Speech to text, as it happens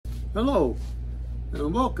Hello,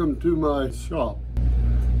 and welcome to my shop,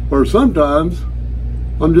 where sometimes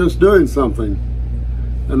I'm just doing something,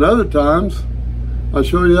 and other times I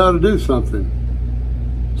show you how to do something.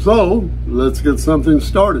 So, let's get something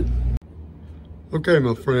started. Okay,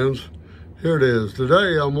 my friends, here it is.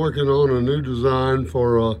 Today I'm working on a new design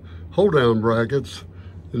for hold-down brackets,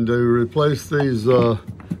 and to replace these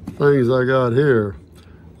things I got here.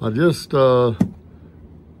 I just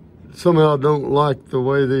somehow don't like the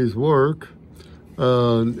way these work,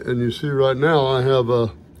 and you see right now I have an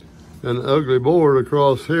ugly board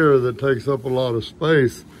across here that takes up a lot of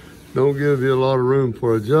space. Don't give you a lot of room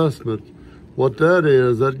for adjustment. What that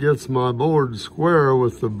is, that gets my board square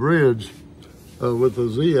with the bridge, with the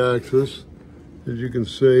Z-axis. As you can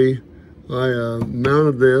see, I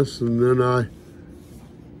mounted this, and then I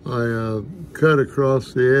cut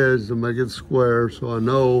across the edge to make it square, so I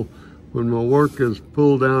know when my work is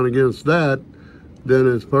pulled down against that,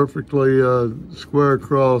 then it's perfectly square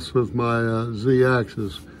across with my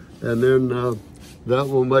Z-axis. And then that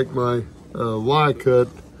will make my Y-cut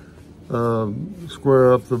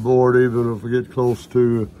square up the board, even if we get close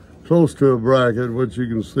to a bracket, which you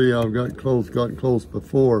can see I've gotten close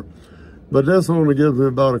before. But this only gives me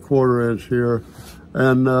about a 1/4 inch here,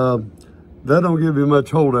 and that don't give you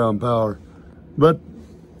much hold down power, but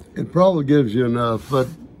it probably gives you enough. But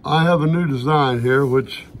I have a new design here,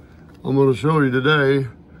 which I'm going to show you today.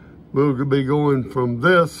 We'll be going from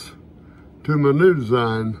this to my new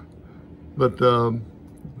design, but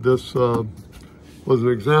this was an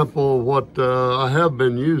example of what I have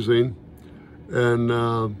been using, and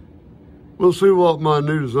we'll see what my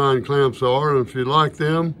new design clamps are, and if you like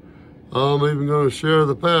them, I'm even going to share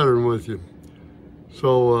the pattern with you.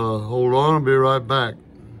 So hold on, I'll be right back.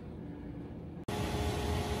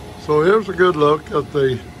 So here's a good look at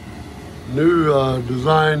the new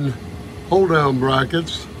design hold-down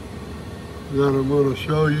brackets that I'm going to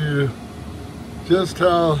show you just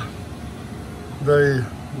how they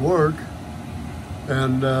work,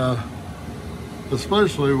 and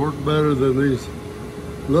especially work better than these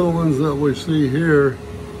little ones that we see here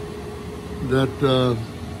that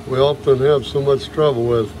we often have so much trouble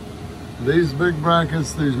with. These big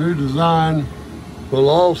brackets, these new design, will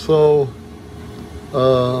also,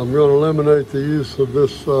 I'm going to eliminate the use of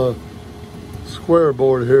this square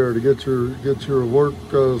board here to get your work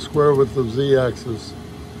square with the Z-axis.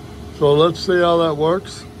 So let's see how that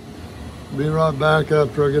works. Be right back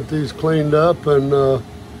after I get these cleaned up, and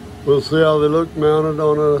we'll see how they look mounted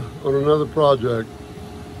on another project.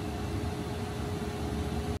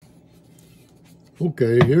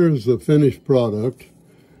 Okay, here's the finished product.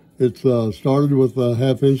 It's started with a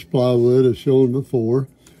 1/2 inch plywood as shown before.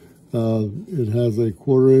 It has a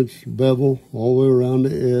 1/4 inch bevel all the way around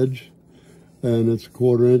the edge, and it's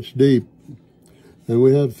 1/4 inch deep. And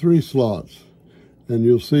we have 3 slots, and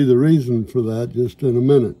you'll see the reason for that just in a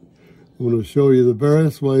minute. I'm going to show you the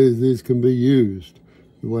various ways these can be used,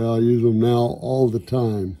 the way I use them now all the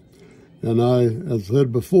time. And as I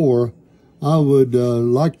said before, I would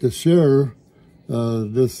like to share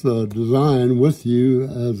this design with you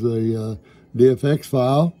as a DFX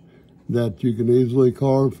file that you can easily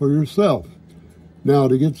carve for yourself. Now,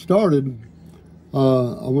 to get started,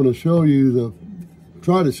 I want to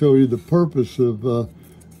try to show you the purpose of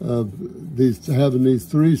having these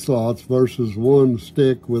 3 slots versus 1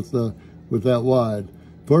 stick with that wide.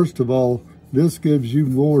 First of all, this gives you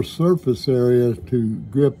more surface area to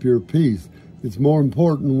grip your piece. It's more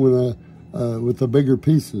important with the bigger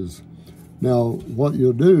pieces. Now, what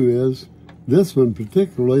you'll do is, this one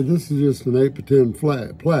particularly, this is just an 8x10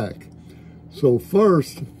 flat plaque. So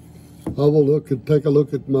first, I will take a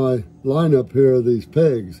look at my lineup here of these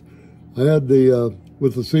pegs. I had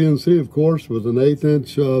with the CNC, of course, with an 1/8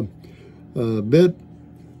 inch bit,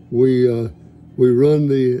 we run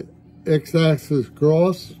the X-axis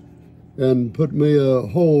across and put me a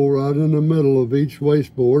hole right in the middle of each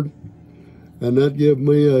wasteboard, and that gave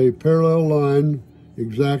me a parallel line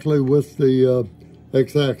exactly with the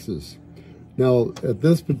X-axis. Now, at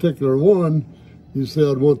this particular one, you see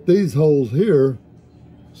I'd want these holes here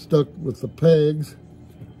stuck with the pegs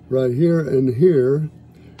right here and here,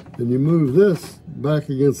 and you move this back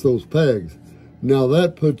against those pegs. Now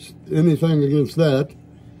that puts anything against that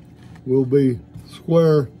will be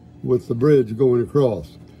square with the bridge going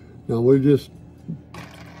across. Now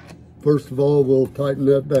first of all, we'll tighten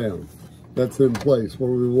that down. That's in place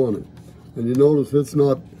where we want it. And you notice it's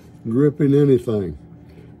not gripping anything.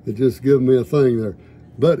 It just gives me a thing there.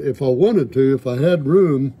 But if I wanted to, if I had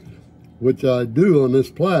room, which I do on this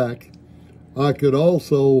plaque, I could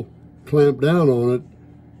also clamp down on it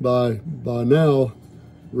by now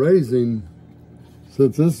raising, see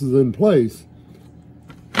since this is in place,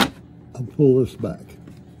 I'll pull this back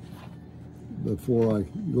before I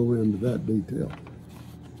go into that detail.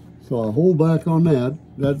 So I hold back on that.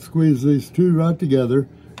 That squeezes these two right together,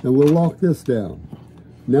 and we'll lock this down.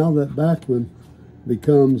 Now that back one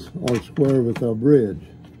becomes our square with our bridge.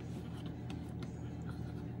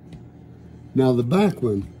 Now the back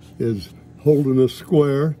one is holding us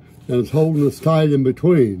square, and it's holding us tight in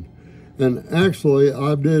between. And actually,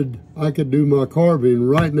 I could do my carving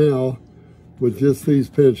right now with just these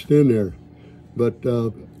pinched in there. But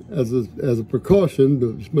as a precaution,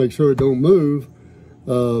 to make sure it don't move,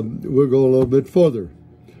 we'll go a little bit further.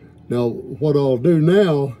 Now, what I'll do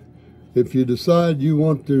now, if you decide you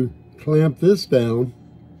want to clamp this down,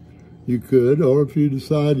 you could, or if you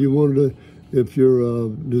decide you wanted to, if your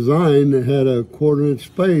design had a 1/4 inch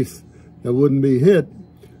space that wouldn't be hit,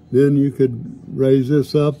 then you could raise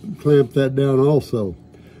this up, clamp that down also.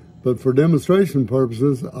 But for demonstration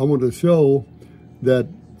purposes, I want to show that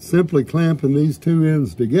simply clamping these two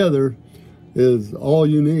ends together is all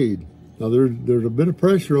you need. Now there's a bit of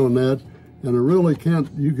pressure on that, and I really can't,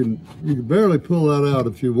 you can barely pull that out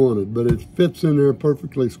if you wanted, but it fits in there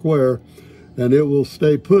perfectly square, and it will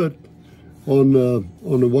stay put on the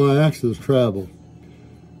y-axis travel.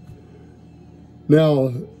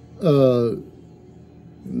 Now,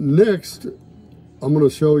 next, I'm going to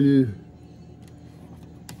show you,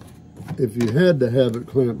 if you had to have it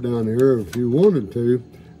clamped down here, if you wanted to,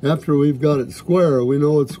 after we've got it square, we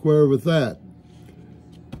know it's square with that.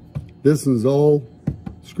 This one's all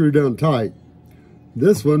screwed down tight.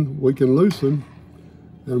 This one we can loosen,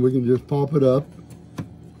 and we can just pop it up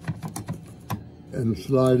and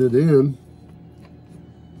slide it in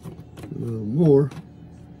a little more.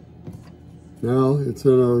 Now it's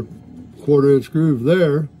in our 1/4 inch groove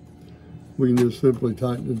there. We can just simply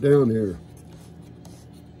tighten it down here.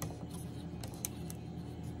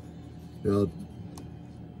 Now,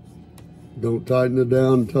 don't tighten it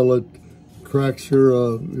down until it cracks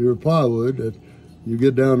your plywood. You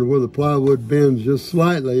get down to where the plywood bends just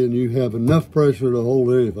slightly, and you have enough pressure to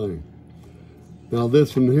hold anything. Now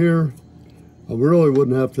this one here, I really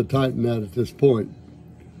wouldn't have to tighten that at this point.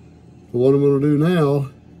 But what I'm going to do now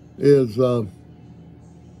is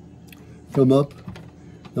come up.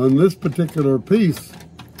 On this particular piece,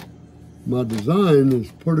 my design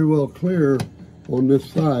is pretty well clear on this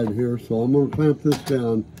side here, so I'm going to clamp this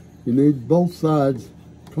down. You need both sides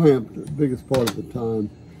clamped the biggest part of the time.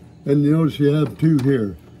 And you notice you have two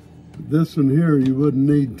here. This one here you wouldn't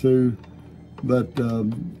need to, but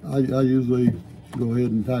I usually go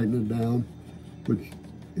ahead and tighten it down. But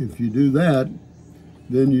if you do that,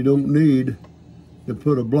 then you don't need to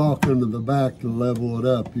put a block under the back to level it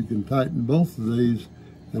up. You can tighten both of these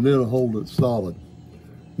and it'll hold it solid.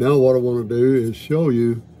 Now what I want to do is show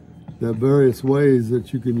you the various ways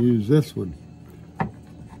that you can use this one.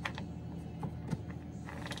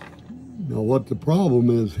 Now what the problem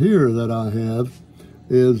is here that I have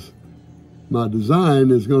is my design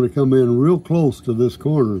is going to come in real close to this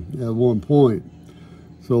corner at one point.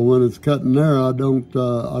 So when it's cutting there, I don't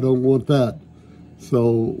want that.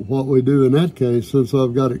 So what we do in that case, since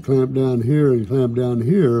I've got it clamped down here and clamped down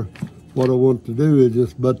here, what I want to do is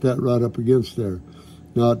just butt that right up against there.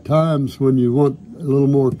 Now at times when you want a little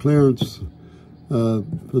more clearance for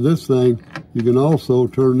this thing, you can also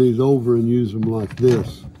turn these over and use them like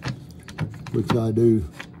this, which I do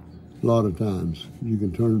a lot of times. You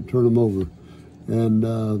can turn them over. And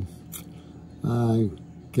I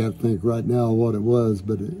can't think right now what it was,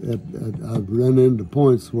 but I've run into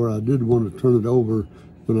points where I did want to turn it over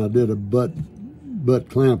when I did a butt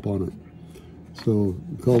clamp on it. So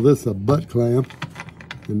call this a butt clamp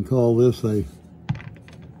and call this a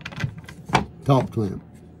top clamp.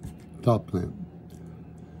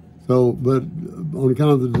 So, but on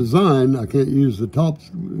account of the design, I can't use the top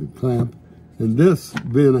clamp. And this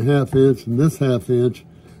being a 1/2 inch and this 1/2 inch,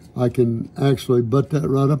 I can actually butt that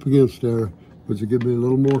right up against there, which will give me a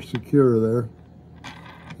little more secure there.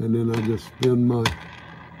 And then I just spin my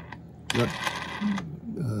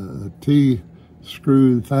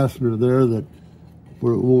T-screw fastener there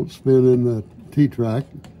where it won't spin in the T-track,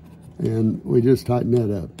 and we just tighten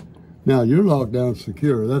that up. Now you're locked down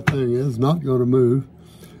secure. That thing is not going to move.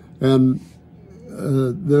 And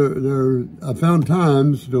I found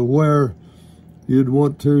times to where you'd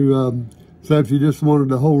want to, say if you just wanted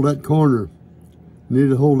to hold that corner, needed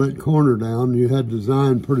to hold that corner down, you had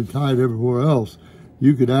designed pretty tight everywhere else,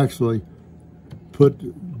 you could actually put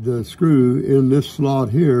the screw in this slot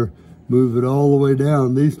here, move it all the way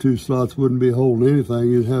down. These two slots wouldn't be holding anything.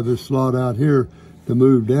 You'd have this slot out here to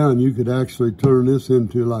move down. You could actually turn this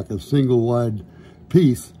into like a single wide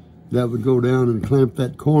piece that would go down and clamp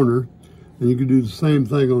that corner. And you can do the same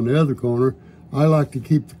thing on the other corner. I like to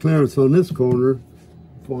keep the clearance on this corner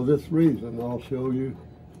for this reason. I'll show you.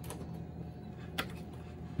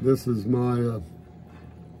 This is my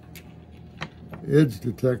edge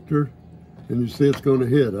detector, and you see it's going to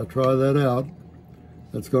hit. I try that out.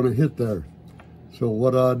 That's going to hit there. So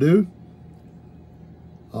what I do,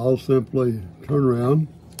 I'll simply turn around,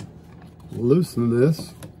 loosen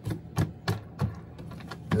this,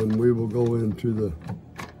 and we will go into the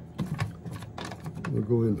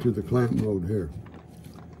clamp mode here.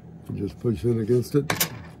 You just push in against it,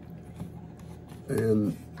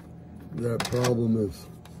 and that problem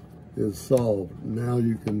is solved. Now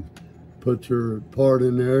you can put your part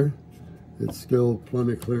in there. It's still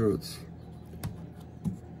plenty clearance.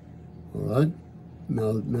 All right.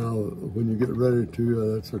 Now when you get ready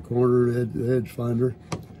to, that's a corner edge finder.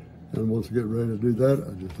 And once you get ready to do that,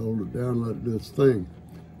 I just hold it down and let it do its thing.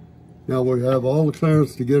 Now we have all the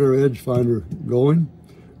clearance to get our edge finder going.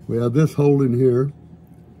 We have this hole in here,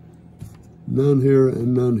 none here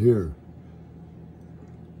and none here.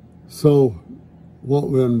 So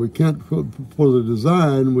when we can't, for the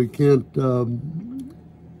design, we can't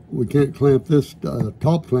clamp this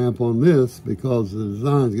top clamp on this because the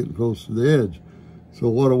design's getting close to the edge. So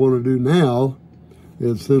what I want to do now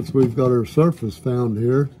is, since we've got our surface found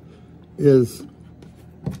here, is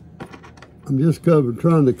I'm just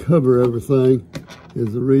trying to cover everything.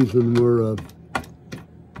 Is the reason we're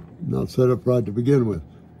not set up right to begin with.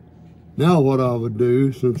 Now what I would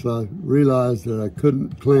do, since I realized that I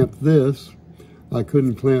couldn't clamp this,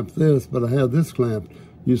 but I have this clamped.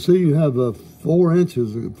 You see you have a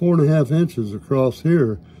 4.5 inches across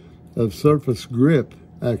here of surface grip,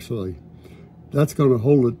 actually. That's going to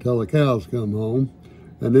hold it till the cows come home.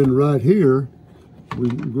 And then right here, we're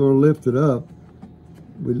going to lift it up.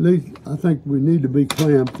 I think we need to be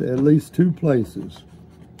clamped at least 2 places.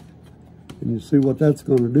 And you see what that's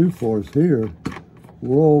going to do for us here.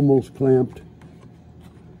 We're almost clamped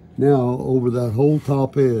now over that whole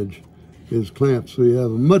top edge is clamped. So you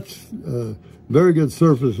have a very good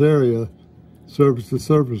surface area, surface to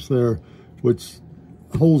surface there, which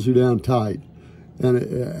holds you down tight. And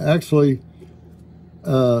actually,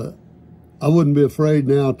 I wouldn't be afraid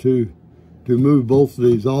now to move both of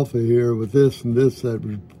these off of here with this and this. That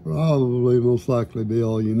would probably most likely be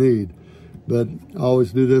all you need. But I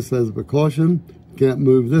always do this as a precaution. You can't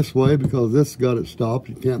move this way because this got it stopped.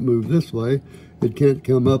 You can't move this way. It can't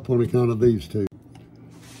come up on account of these two.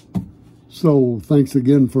 So thanks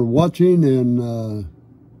again for watching, and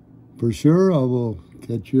for sure I will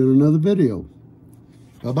catch you in another video.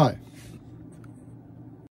 Bye-bye.